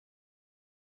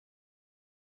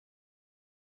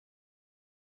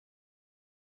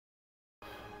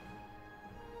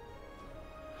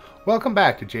Welcome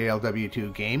back to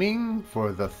JLW2 Gaming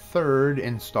for the third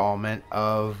installment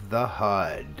of the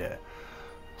HUD.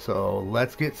 So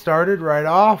let's get started right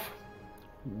off.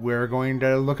 We're going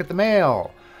to look at the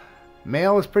mail.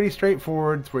 Mail is pretty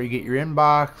straightforward. It's where you get your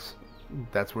inbox.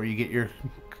 That's where you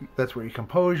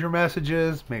compose your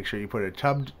messages. Make sure you put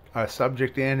a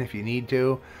subject in if you need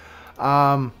to.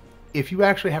 If you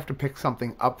actually have to pick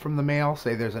something up from the mail,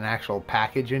 say there's an actual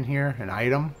package in here, an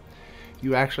item,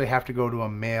 you actually have to go to a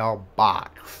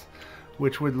mailbox,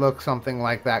 which would look something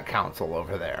like that console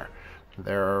over there.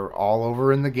 They're all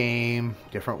over in the game,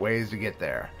 different ways to get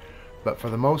there. But for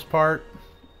the most part,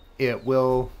 it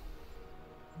will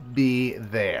be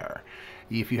there.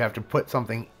 If you have to put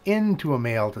something into a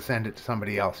mail to send it to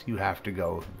somebody else, you have to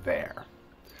go there.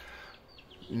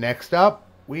 Next up,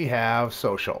 we have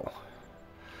social.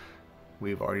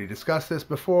 We've already discussed this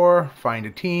before. Find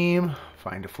a team,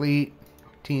 find a fleet,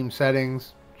 team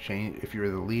settings, change. If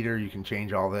you're the leader, you can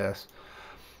change all this.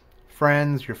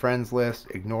 Friends, your friends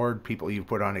list, ignored, people you've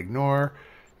put on ignore,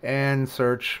 and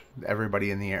search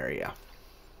everybody in the area.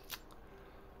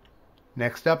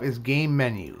 Next up is game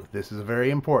menu. This is a very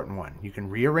important one. You can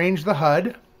rearrange the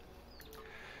HUD.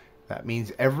 That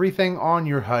means everything on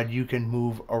your HUD you can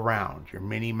move around. Your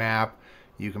mini map,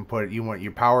 you can put, you want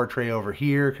your power tray over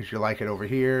here because you like it over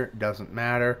here, doesn't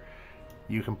matter.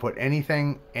 You can put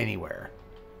anything anywhere.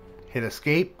 Hit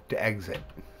escape to exit.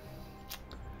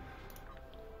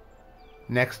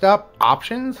 Next up,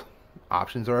 options.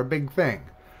 Options are a big thing.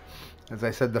 As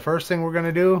I said, the first thing we're going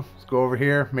to do is go over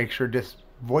here, make sure this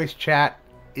voice chat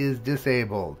is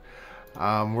disabled.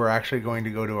 We're actually going to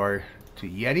go to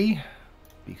Yeti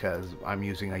because I'm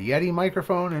using a Yeti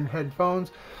microphone and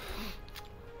headphones.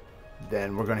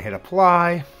 Then we're going to hit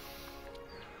apply.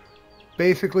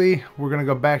 Basically, we're going to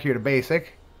go back here to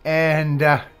basic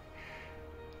and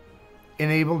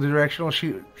enable directional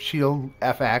shield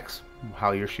FX,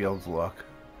 how your shields look.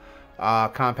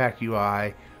 Compact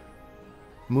UI.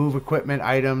 Move equipment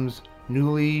items.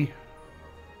 Newly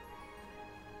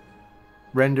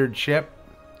rendered ship.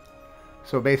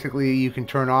 So basically you can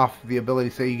turn off the ability,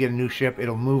 say you get a new ship,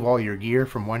 it'll move all your gear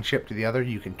from one ship to the other.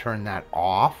 You can turn that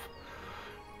off.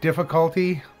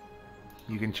 Difficulty.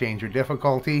 You can change your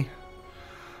difficulty.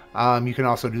 You can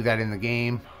also do that in the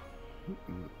game.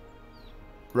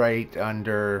 Right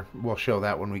under, we'll show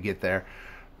that when we get there.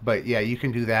 But yeah, you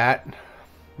can do that.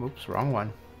 Oops, wrong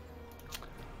one.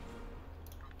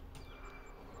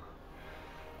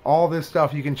 All this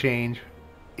stuff you can change.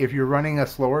 If you're running a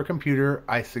slower computer,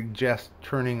 I suggest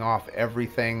turning off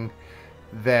everything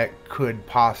that could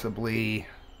possibly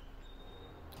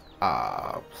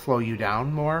slow you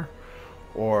down more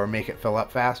or make it fill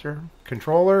up faster.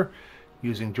 Controller,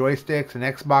 using joysticks and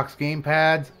Xbox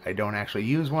gamepads. I don't actually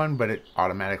use one, but it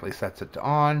automatically sets it to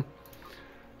on.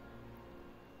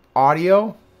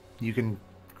 Audio, you can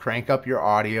crank up your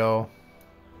audio.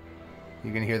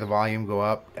 You can hear the volume go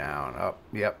up, down, up,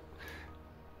 yep.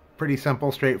 Pretty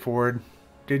simple, straightforward.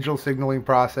 Digital signaling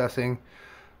processing.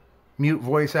 Mute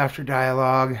voice after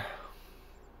dialogue.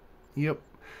 Yep.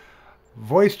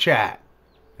 Voice chat.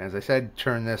 As I said,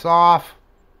 turn this off.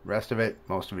 Rest of it,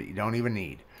 most of it, you don't even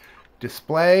need.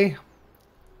 Display.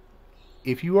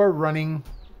 If you are running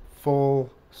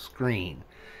full screen,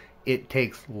 it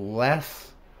takes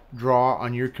less draw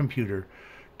on your computer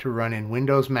to run in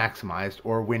Windows Maximized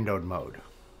or windowed mode.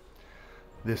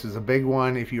 This is a big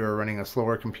one if you are running a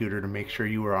slower computer, to make sure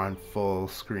you are on full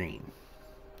screen.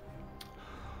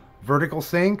 Vertical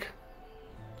sync,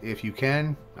 if you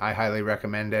can, I highly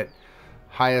recommend it.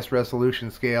 Highest resolution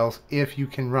scales if you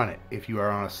can run it. If you are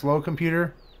on a slow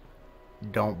computer,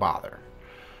 don't bother.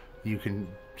 You can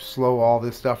slow all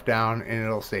this stuff down and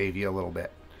it'll save you a little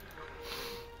bit.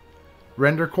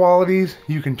 Render qualities,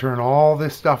 you can turn all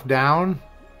this stuff down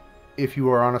if you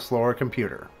are on a slower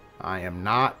computer. I am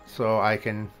not, so I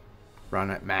can run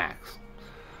at max.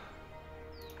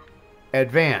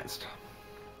 Advanced.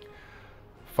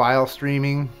 File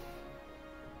streaming,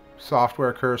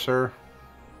 software cursor,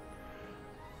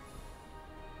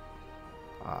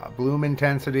 bloom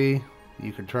intensity,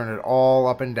 you can turn it all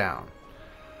up and down.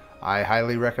 I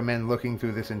highly recommend looking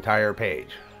through this entire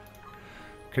page.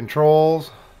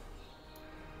 Controls.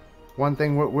 One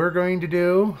thing what we're going to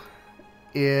do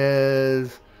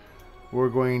is we're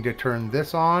going to turn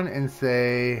this on and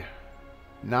say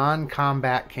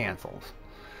non-combat cancels.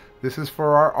 This is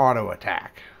for our auto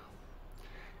attack.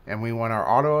 And we want our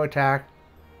auto attack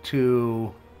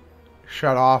to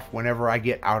shut off whenever I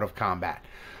get out of combat.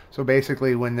 So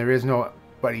basically when there is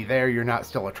nobody there, you're not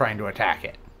still trying to attack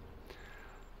it.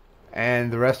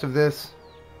 And the rest of this,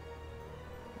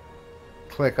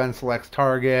 click unselect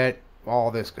target,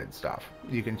 all this good stuff.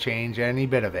 You can change any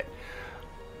bit of it.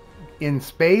 In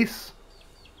space,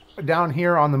 down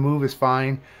here on the move is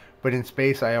fine, but in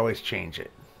space I always change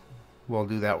it. We'll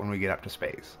do that when we get up to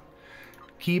space.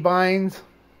 Keybinds,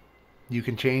 you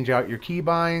can change out your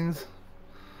keybinds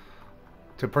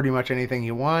to pretty much anything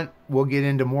you want. We'll get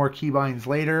into more keybinds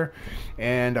later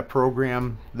and a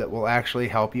program that will actually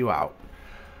help you out.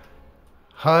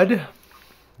 HUD,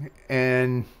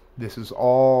 and this is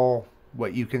all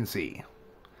what you can see.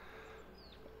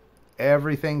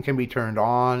 Everything can be turned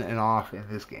on and off in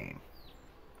this game.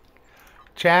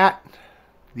 Chat,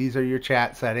 these are your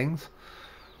chat settings.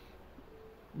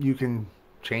 You can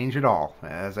change it all,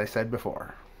 as I said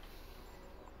before.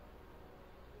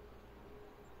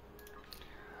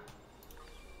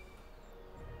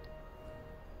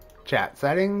 Chat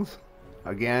settings,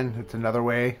 again, it's another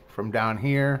way from down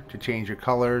here to change your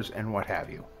colors and what have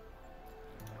you.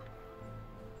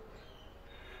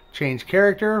 Change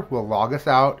character will log us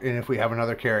out, and if we have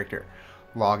another character,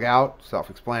 log out,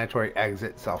 self-explanatory,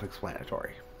 exit,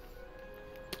 self-explanatory.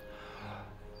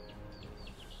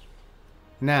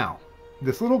 Now,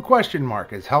 this little question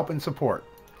mark is help and support.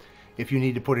 If you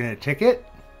need to put in a ticket,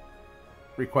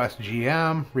 request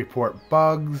GM, report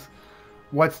bugs,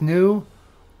 what's new,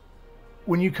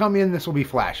 when you come in, this will be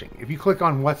flashing. If you click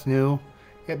on what's new,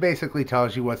 it basically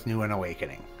tells you what's new in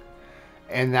Awakening,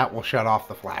 and that will shut off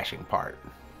the flashing part.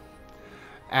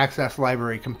 Access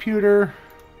library computer.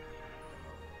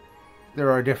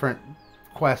 There are different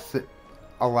quests that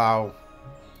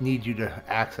need you to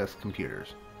access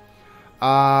computers.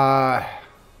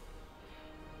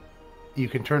 You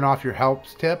can turn off your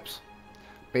helps tips.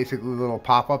 Basically little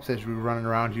pop-ups as you're running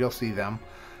around, you'll see them.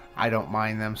 I don't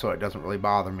mind them, so it doesn't really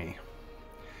bother me.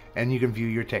 And you can view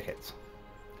your tickets.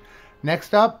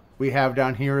 Next up, we have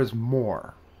down here is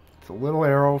more. It's a little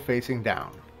arrow facing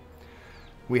down.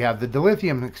 We have the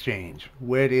dilithium exchange,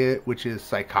 which is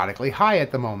psychotically high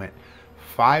at the moment.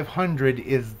 500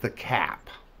 is the cap.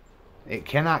 It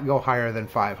cannot go higher than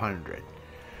 500.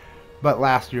 But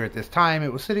last year at this time,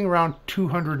 it was sitting around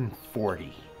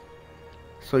 240.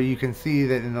 So you can see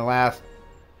that in the last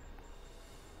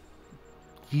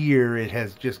year, it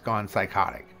has just gone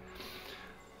psychotic.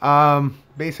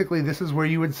 Basically, this is where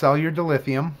you would sell your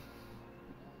dilithium.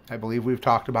 I believe we've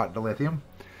talked about dilithium.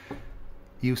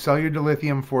 You sell your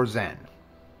dilithium for Zen.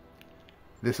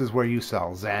 This is where you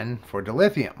sell Zen for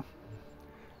dilithium.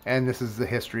 And this is the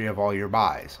history of all your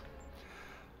buys.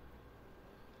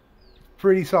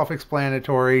 Pretty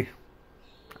self-explanatory.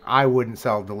 I wouldn't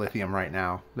sell dilithium right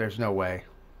now. There's no way.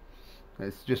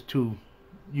 It's just too...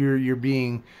 You're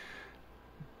being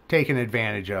taken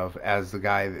advantage of as the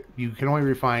guy that... You can only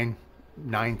refine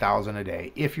 9,000 a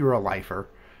day if you're a lifer.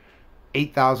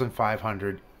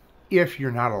 8,500 if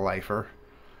you're not a lifer.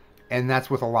 And that's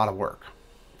with a lot of work.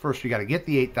 First, you got to get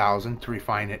the 8,000 to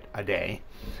refine it a day.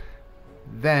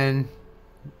 Then,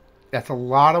 that's a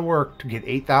lot of work to get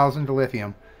 8,000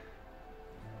 dilithium.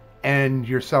 And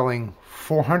you're selling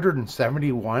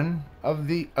 471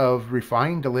 of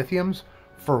refined dilithiums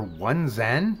for 1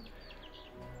 Zen?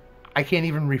 I can't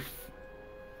even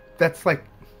that's like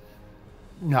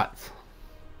nuts.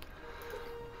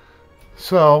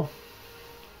 So,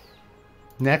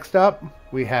 next up,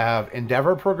 we have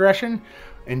Endeavor progression.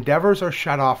 Endeavors are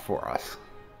shut off for us.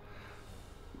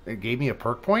 It gave me a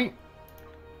perk point.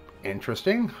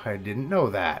 Interesting. I didn't know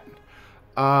that.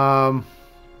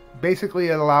 Basically,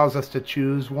 it allows us to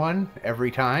choose one every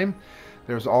time.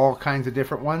 There's all kinds of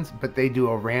different ones, but they do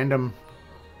a random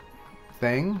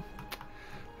thing.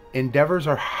 Endeavors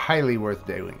are highly worth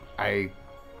doing. I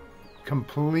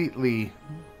completely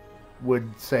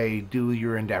would say do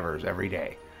your endeavors every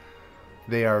day.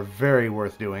 They are very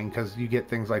worth doing because you get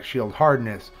things like shield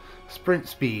hardness, sprint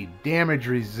speed, damage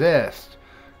resist,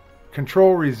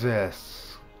 control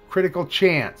resist, critical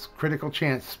chance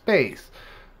space,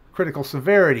 critical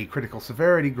severity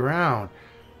ground.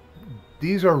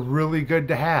 These are really good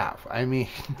to have. I mean,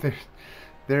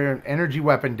 they're energy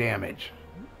weapon damage.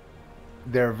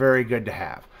 They're very good to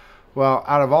have. Well,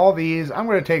 out of all these, I'm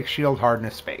going to take shield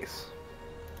hardness space.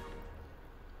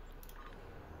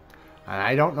 And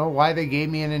I don't know why they gave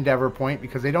me an endeavor point,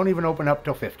 because they don't even open up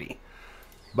till 50.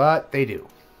 But they do.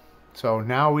 So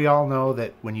now we all know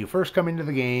that when you first come into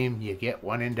the game, you get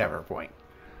 1 endeavor point.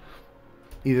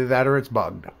 Either that or it's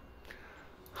bugged.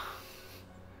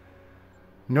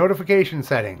 Notification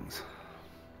settings.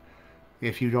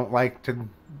 If you don't like to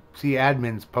see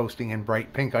admins posting in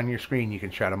bright pink on your screen, you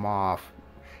can shut them off.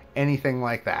 Anything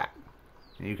like that.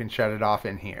 You can shut it off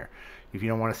in here. If you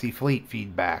don't want to see fleet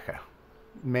feedback,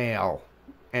 mail,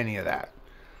 any of that.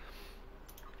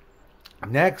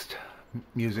 Next,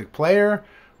 Music player.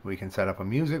 We can set up a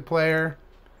music player.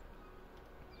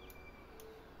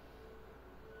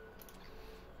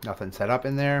 Nothing set up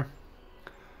in there.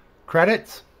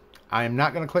 Credits. I am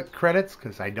not going to click credits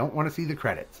because I don't want to see the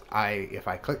credits. If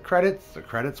I click credits, the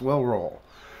credits will roll.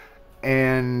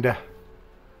 And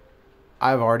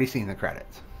I've already seen the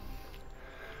credits.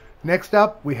 Next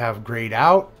up, we have grayed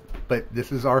out, but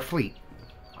this is our fleet.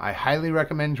 I highly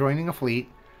recommend joining a fleet,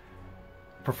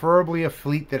 preferably a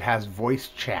fleet that has voice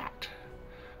chat.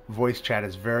 Voice chat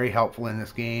is very helpful in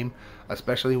this game,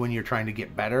 especially when you're trying to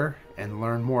get better and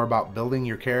learn more about building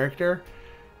your character.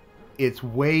 It's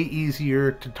way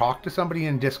easier to talk to somebody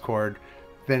in Discord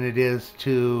than it is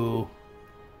to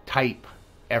type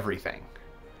everything.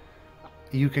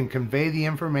 You can convey the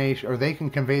information, or they can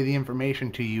convey the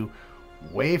information to you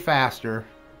way faster.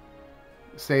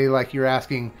 Say like you're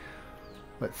asking,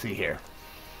 let's see here,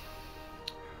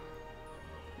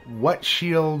 what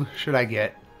shield should I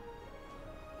get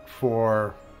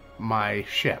for my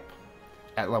ship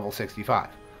at level 65?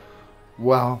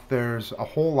 Well, there's a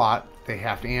whole lot they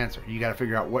have to answer. You got to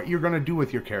figure out what you're going to do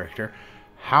with your character,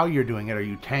 how you're doing it. Are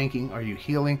you tanking? Are you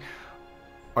healing?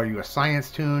 Are you a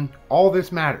science tune? All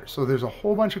this matters. So there's a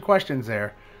whole bunch of questions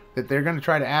there that they're going to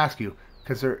try to ask you,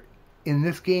 because in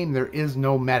this game there is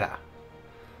no meta.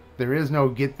 There is no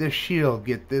get this shield,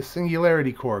 get this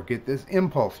singularity core, get this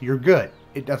impulse, you're good.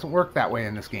 It doesn't work that way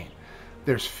in this game.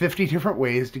 There's 50 different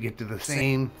ways to get to the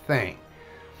same thing.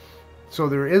 So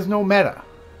there is no meta.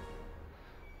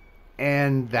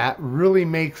 And that really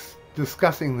makes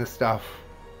discussing this stuff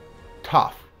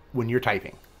tough when you're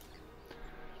typing.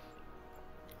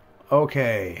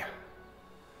 Okay.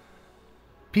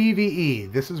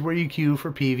 PvE. This is where you queue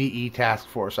for PvE task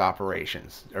force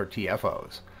operations, or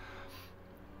TFOs.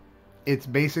 It's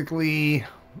basically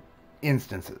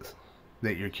instances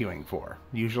that you're queuing for.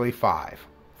 Usually five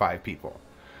people.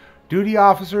 Duty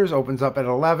officers opens up at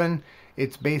 11.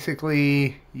 It's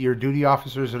basically your duty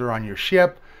officers that are on your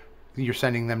ship. You're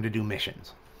sending them to do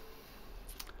missions.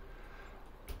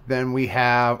 Then we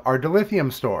have our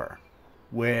dilithium store,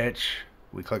 which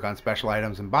we click on special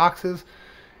items and boxes.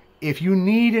 If you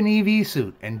need an EV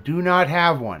suit and do not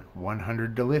have one,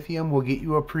 100 dilithium will get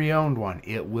you a pre-owned one.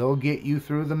 It will get you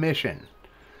through the mission.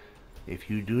 If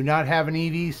you do not have an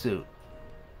EV suit,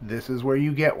 this is where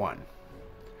you get one.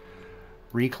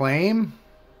 Reclaim,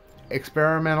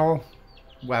 experimental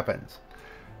weapons.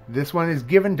 This one is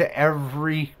given to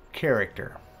every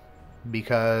character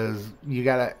because you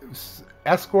gotta,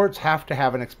 escorts have to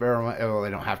have an experiment, well, they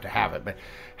don't have to have it, but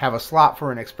have a slot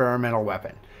for an experimental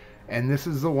weapon. And this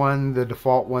is the one, the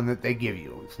default one that they give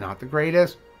you. It's not the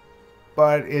greatest,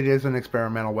 but it is an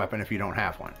experimental weapon if you don't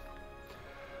have one.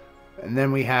 And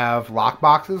then we have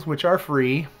lockboxes, which are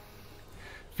free.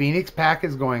 Phoenix Pack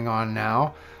is going on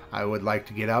now. I would like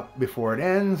to get up before it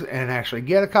ends and actually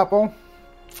get a couple.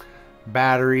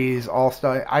 Batteries, all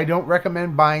stuff. I don't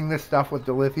recommend buying this stuff with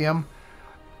dilithium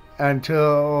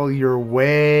until you're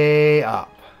way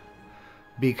up,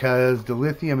 because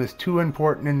dilithium is too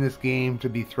important in this game to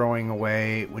be throwing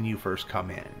away when you first come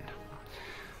in.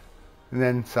 And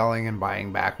then selling and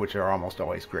buying back, which are almost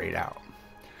always grayed out.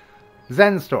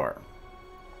 Zen Store.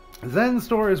 Zen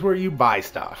Store is where you buy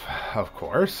stuff, of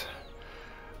course.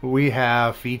 We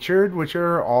have featured, which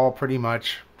are all pretty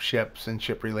much ships and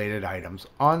ship-related items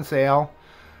on sale.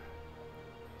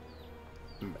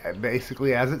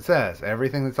 Basically, as it says,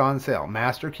 everything that's on sale.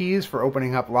 Master keys for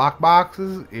opening up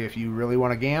lockboxes. If you really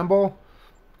want to gamble,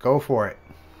 go for it.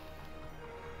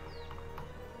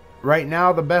 Right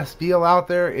now, the best deal out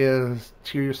there is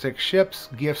Tier 6 ships,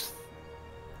 gift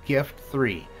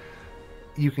 3.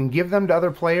 You can give them to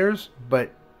other players,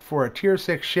 but for a Tier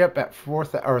 6 ship at for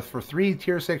 3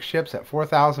 Tier 6 ships at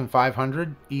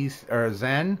 4,500 East or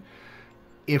Zen,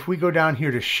 if we go down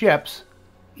here to ships,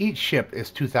 each ship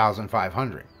is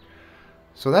 2,500.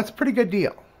 So that's a pretty good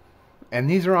deal. And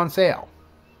these are on sale.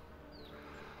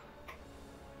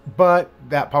 But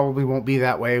that probably won't be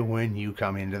that way when you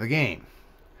come into the game.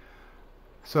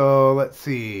 So let's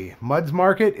see. Mud's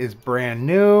Market is brand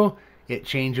new. It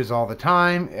changes all the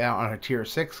time. On a Tier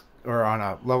 6 or on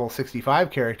a level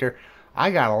 65 character, I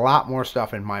got a lot more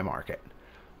stuff in my market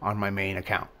on my main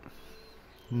account.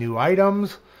 New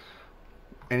items,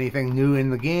 anything new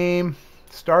in the game,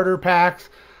 starter packs.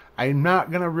 I'm not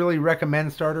going to really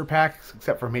recommend starter packs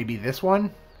except for maybe this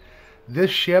one. This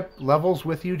ship levels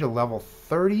with you to level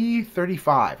 30,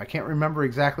 35. I can't remember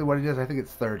exactly what it is. I think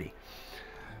it's 30.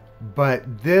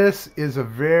 But this is a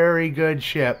very good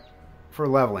ship for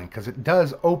leveling because it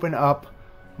does open up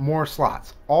more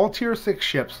slots. All Tier 6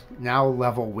 ships now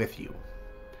level with you.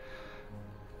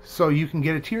 So you can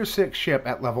get a tier 6 ship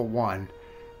at level 1,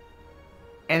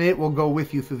 and it will go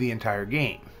with you through the entire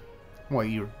game. Well,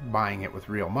 you're buying it with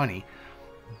real money.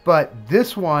 But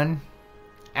this one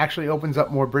actually opens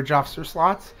up more bridge officer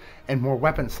slots and more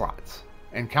weapon slots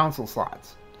and council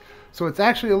slots. So it's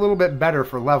actually a little bit better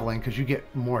for leveling because you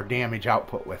get more damage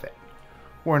output with it.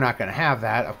 We're not going to have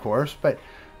that, of course, but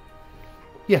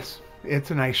yes,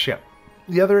 it's a nice ship.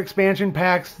 The other expansion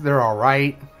packs, they're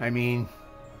alright. I mean,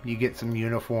 you get some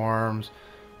uniforms.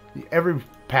 Every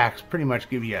pack's pretty much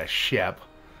give you a ship.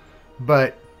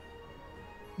 But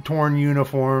torn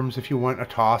uniforms if you want a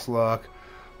toss look.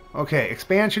 Okay,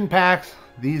 expansion packs,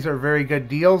 these are very good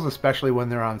deals, especially when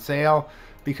they're on sale.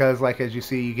 Because, like as you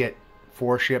see, you get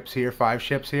 4 ships here, 5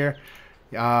 ships here.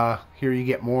 Here you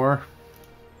get more.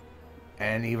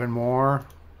 And even more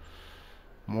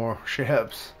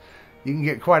ships. You can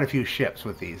get quite a few ships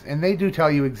with these. And they do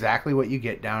tell you exactly what you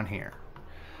get down here.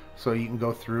 So you can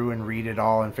go through and read it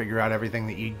all and figure out everything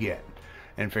that you'd get.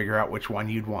 And figure out which one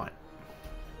you'd want.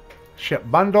 Ship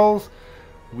bundles.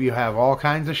 We have all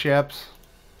kinds of ships.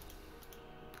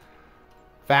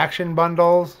 Faction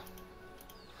bundles.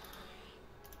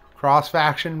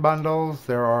 Cross-faction bundles.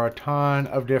 There are a ton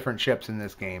of different ships in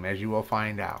this game, as you will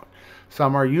find out.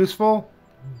 Some are useful,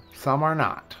 some are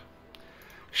not.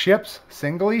 Ships,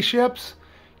 singly ships,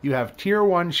 you have tier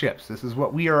 1 ships. This is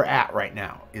what we are at right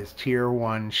now, is tier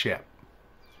 1 ship.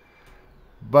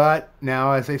 But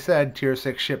now, as I said, tier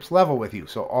 6 ships level with you,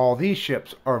 so all these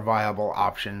ships are viable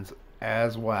options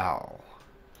as well.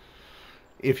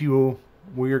 We're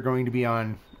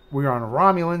on a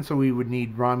Romulan, so we would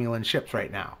need Romulan ships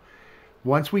right now.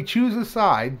 Once we choose a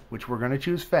side, which we're going to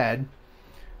choose Fed,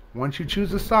 once you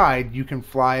choose a side, you can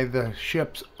fly the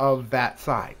ships of that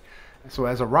side. So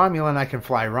as a Romulan, I can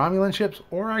fly Romulan ships,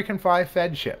 or I can fly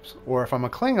Fed ships. Or if I'm a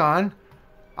Klingon,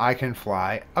 I can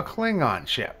fly a Klingon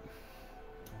ship.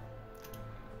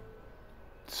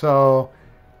 So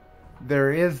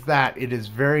there is that. It is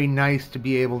very nice to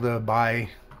be able to buy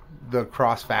the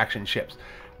cross-faction ships.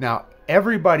 Now,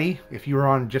 everybody, if you're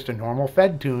on just a normal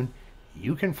Fed tune,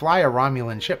 you can fly a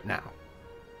Romulan ship now.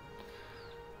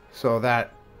 So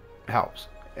that helps.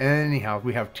 Anyhow,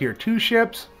 we have tier 2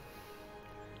 ships,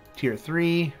 tier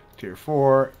 3, tier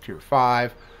 4, tier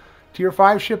 5. Tier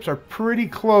 5 ships are pretty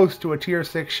close to a tier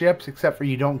 6 ships, except for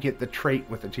you don't get the trait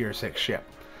with the tier 6 ship.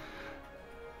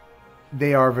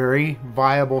 They are very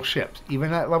viable ships.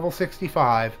 Even at level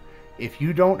 65, if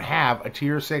you don't have a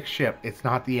tier 6 ship, it's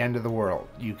not the end of the world.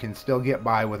 You can still get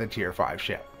by with a tier 5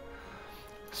 ship.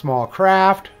 Small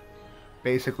craft,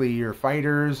 basically your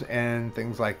fighters and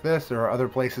things like this. There are other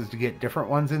places to get different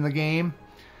ones in the game.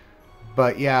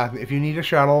 But yeah, if you need a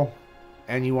shuttle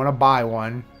and you want to buy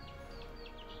one,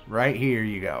 right here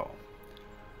you go.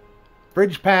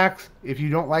 Bridge packs, if you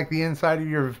don't like the inside of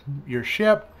your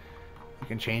ship, you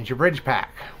can change your bridge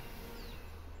pack.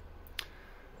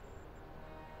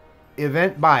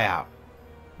 Event buyout.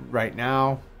 Right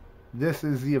now, this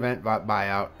is the event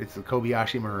buyout. It's the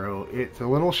Kobayashi Maru. It's a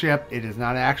little ship. It is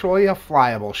not actually a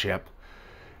flyable ship.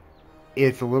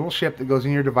 It's a little ship that goes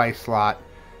in your device slot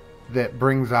that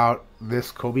brings out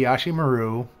this Kobayashi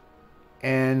Maru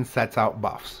and sets out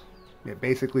buffs. It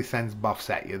basically sends buffs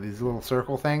at you. This little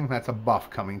circle thing, that's a buff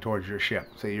coming towards your ship.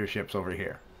 Say your ship's over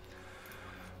here.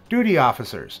 Duty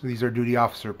officers. These are duty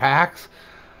officer packs.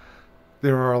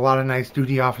 There are a lot of nice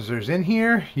duty officers in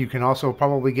here. You can also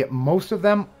probably get most of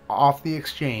them off the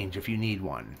exchange if you need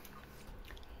one.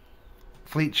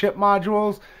 Fleet ship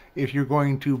modules. If you're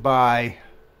going to buy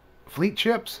fleet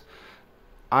ships,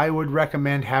 I would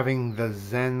recommend having the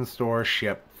Zen Store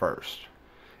ship first.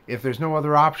 If there's no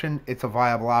other option, it's a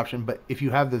viable option. But if you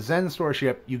have the Zen Store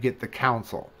ship, you get the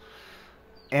Council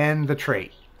and the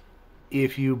trait.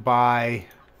 If you buy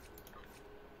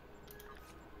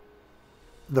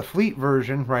the fleet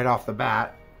version right off the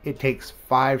bat, it takes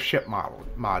 5 ship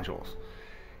modules.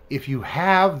 If you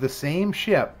have the same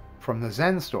ship from the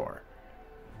Zen Store,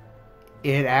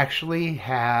 it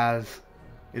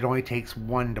only takes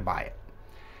 1 to buy it.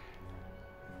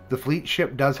 The fleet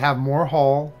ship does have more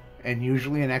hull and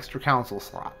usually an extra council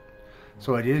slot.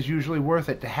 So it is usually worth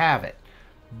it to have it.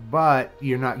 But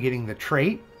you're not getting the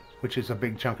trait, which is a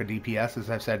big chunk of DPS, as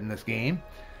I've said in this game,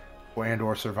 or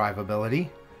survivability.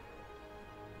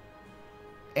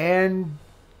 And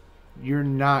you're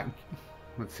not,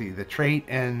 let's see, the trait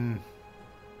and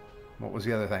what was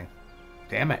the other thing?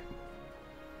 Damn it.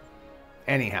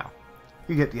 Anyhow,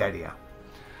 you get the idea.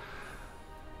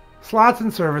 Slots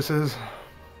and services,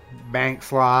 bank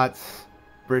slots,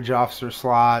 bridge officer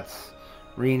slots,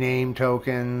 rename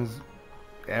tokens,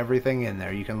 everything in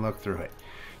there. You can look through it.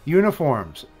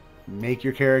 Uniforms. Make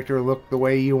your character look the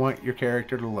way you want your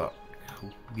character to look.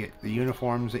 Get the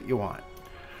uniforms that you want.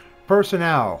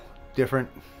 Personnel, different.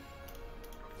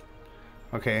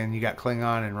 Okay, and you got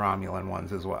Klingon and Romulan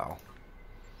ones as well.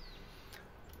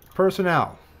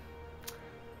 Personnel.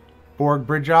 Borg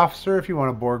Bridge Officer, if you want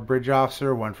a Borg Bridge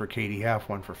Officer, one for KDF,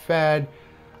 one for Fed.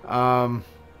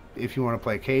 If you want to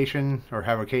play Cation or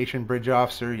have a Cation Bridge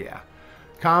Officer, yeah.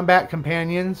 Combat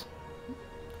Companions,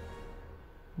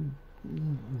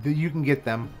 you can get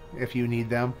them if you need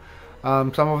them.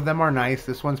 Some of them are nice.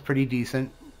 This one's pretty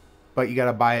decent, but you got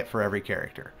to buy it for every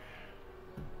character.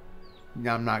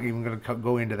 I'm not even going to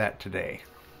go into that today.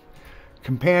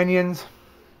 Companions,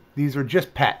 these are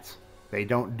just pets. They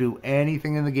don't do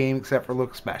anything in the game except for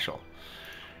look special.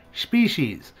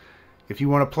 Species, if you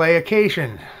want to play a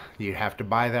Cation, you have to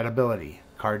buy that ability.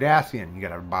 Cardassian, you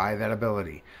got to buy that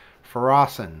ability.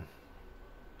 Ferosan,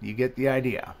 you get the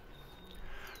idea.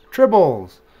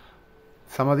 Tribbles,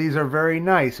 some of these are very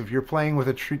nice. If you're playing with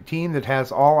a team that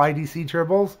has all IDC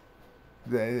tribbles,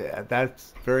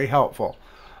 that's very helpful.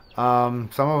 Some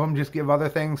of them just give other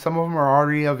things. Some of them are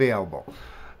already available.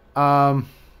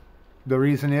 The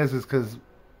reason is because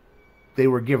they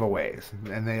were giveaways,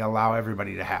 and they allow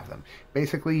everybody to have them.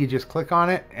 Basically, you just click on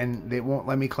it, and they won't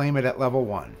let me claim it at level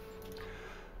 1.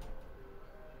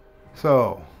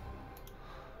 So,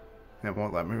 it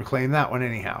won't let me reclaim that one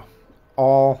anyhow.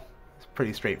 All is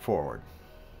pretty straightforward.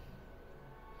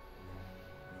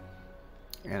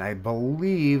 And I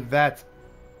believe that's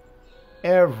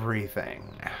everything.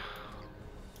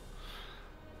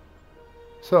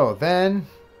 So then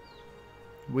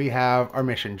we have our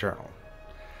mission journal.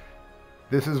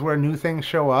 This is where new things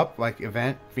show up, like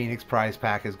event Phoenix Prize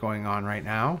Pack is going on right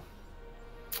now.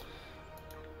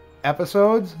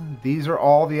 Episodes, these are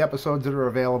all the episodes that are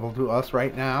available to us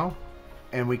right now,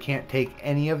 and we can't take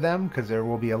any of them because there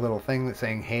will be a little thing that's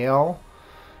saying Hail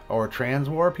or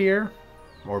Transwarp here,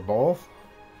 or both.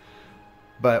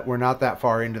 But we're not that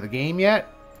far into the game yet.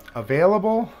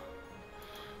 Available,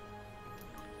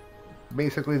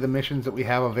 basically the missions that we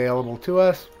have available to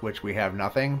us, which we have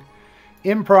nothing.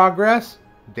 In progress,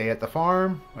 day at the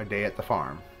farm, a day at the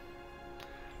farm.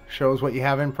 Shows what you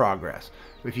have in progress.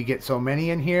 If you get so many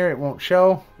in here, it won't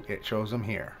show. It shows them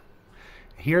here.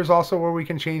 Here's also where we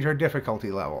can change our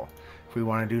difficulty level. If we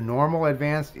want to do normal,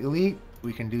 advanced, elite,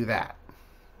 we can do that.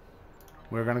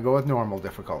 We're going to go with normal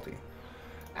difficulty.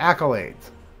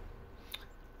 Accolades.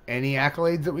 Any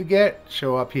accolades that we get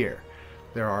show up here.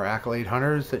 There are accolade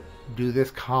hunters that do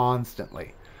this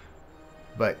constantly.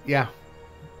 But yeah,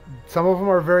 some of them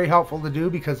are very helpful to do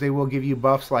because they will give you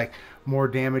buffs like more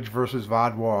damage versus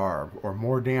Vaadwaur or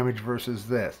more damage versus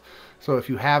this. So if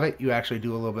you have it, you actually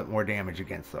do a little bit more damage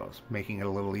against those, making it a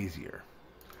little easier.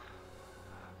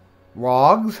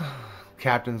 Logs,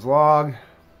 Captain's Log,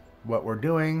 what we're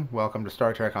doing, welcome to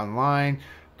Star Trek Online,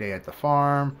 day at the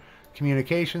farm,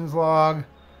 Communications Log,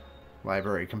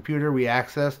 library computer we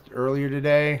accessed earlier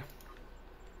today.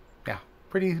 Yeah,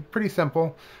 pretty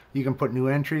simple. You can put new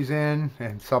entries in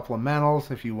and supplementals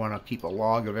if you want to keep a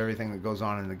log of everything that goes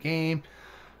on in the game.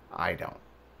 I don't,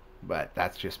 but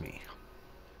that's just me.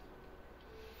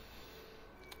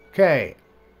 Okay,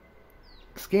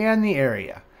 scan the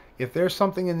area. If there's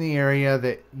something in the area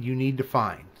that you need to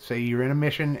find, say you're in a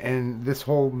mission and this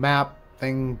whole map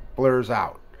thing blurs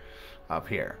out up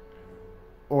here,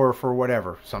 or for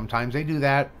whatever, sometimes they do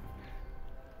that.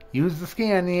 Use the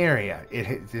scan the area.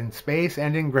 It's in space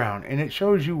and in ground, and it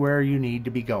shows you where you need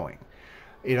to be going.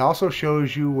 It also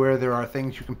shows you where there are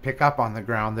things you can pick up on the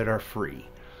ground that are free.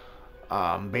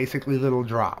 Basically little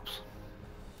drops.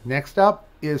 Next up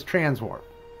is Transwarp.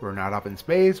 We're not up in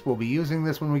space. We'll be using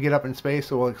this when we get up in space,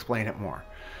 so we'll explain it more.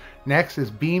 Next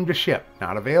is Beam to Ship.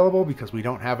 Not available because we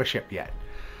don't have a ship yet.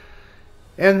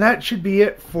 And that should be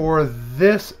it for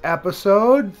this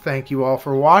episode. Thank you all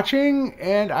for watching,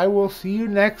 and I will see you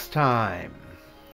next time.